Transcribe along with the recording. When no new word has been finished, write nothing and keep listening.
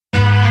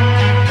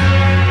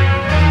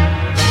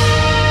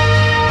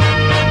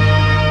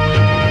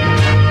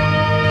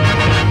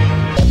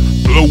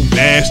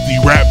nasty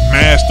rap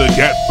master,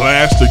 got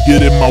blaster,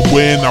 get in my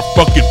way and I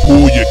fucking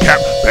pull your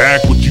cap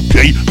back. What you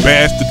gay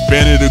bastard,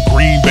 fan of the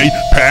Green Bay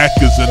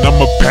Packers, and I'm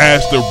a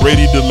pastor,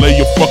 ready to lay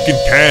your fucking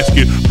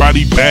casket.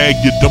 Body bag,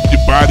 you dump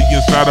your body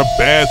inside a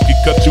basket,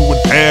 cut you in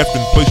half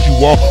and place you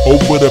all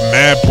over the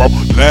map. I'm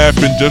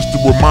laughing just to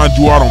remind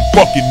you I don't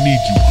fucking need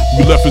you.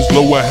 We left his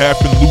lower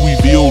half in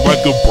Louisville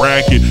like a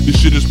bracket.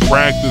 This shit is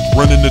practice,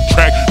 running the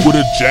track with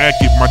a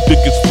jacket. My dick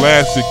is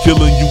flaccid,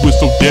 killing you is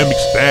so damn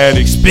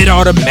ecstatic. Spit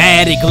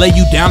automatic, lay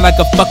you down like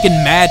a fucking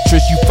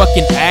mattress. You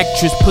fucking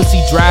actress,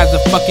 pussy dry as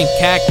a fucking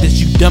cactus.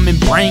 You dumb and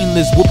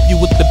brainless, whoop you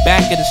with the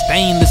back of the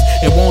stainless.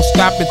 It won't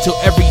stop until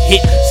every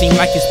hit seem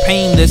like it's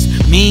painless.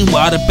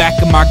 Meanwhile, the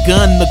back of my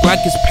gun look like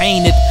it's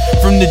painted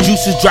from the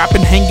juices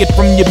dropping, hanging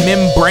from your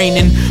membrane.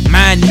 And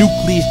my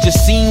nucleus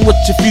just seeing what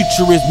your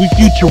future is. We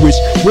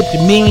futurists, what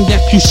it mean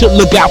that you should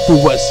look out for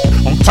us.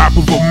 On top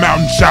of a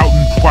mountain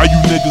shouting, while you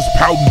niggas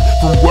pouting.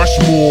 From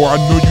Rushmore, I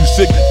know you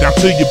sick down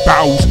to your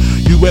bowels.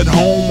 You at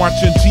home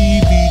watching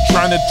TV,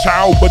 trying to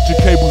chow, but your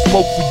cable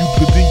spoke for you,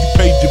 cause then you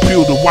paid your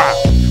bill to wow.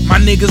 My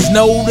niggas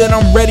know that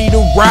I'm ready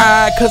to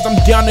ride, cause I'm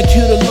down to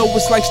kill the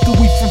lowest like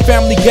Stewie from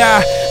Family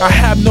Guy. I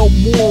have no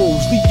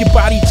morals, leave your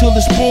body till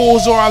it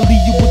spoils, or I'll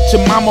leave you with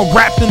your mama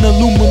wrapped in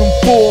aluminum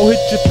foil.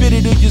 Hit your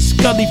fitted or your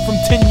scully from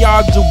 10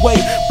 yards away,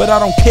 but I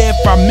don't care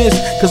if I miss,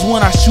 cause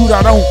when I shoot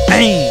I don't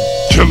aim.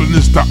 Killing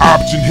is the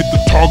option, hit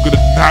the target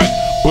or not,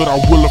 but I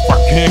will if I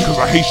can, cause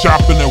I hate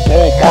shopping at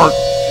Walmart.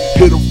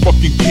 Hit a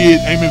fucking kid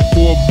aiming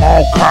for a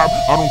mall cop,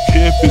 I don't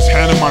care if it's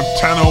Hannah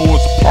Montana or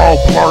it's Paul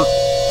Blart.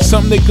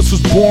 Some niggas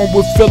was born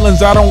with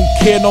feelings, I don't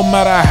care. No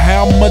matter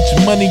how much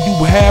money you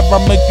have,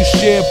 I make you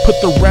share. Put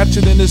the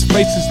ratchet in his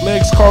face, his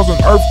legs cause an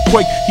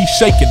earthquake. He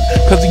shaking,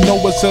 cause he know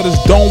what's at his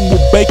dome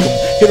will bake him.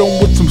 Hit him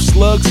with some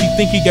slugs, he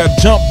think he got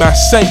jumped by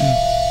Satan.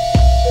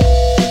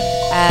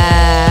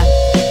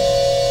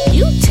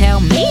 You tell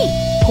me,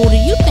 who do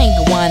you think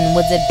won?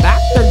 Was it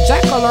Dr.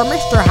 Jekyll or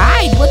Mr.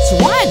 Hyde? Which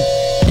one?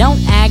 Don't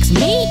ask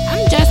me,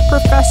 I'm just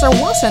Professor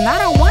Wilson. I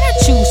don't wanna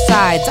choose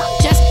sides, I'm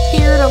just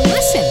here to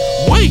listen.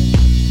 Wait!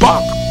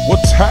 Fuck,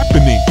 what's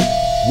happening?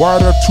 Why are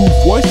there two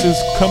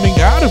voices coming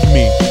out of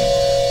me?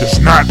 There's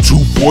not two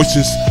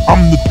voices,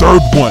 I'm the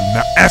third one.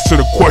 Now answer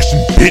the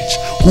question, bitch.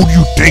 Who do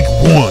you think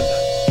won?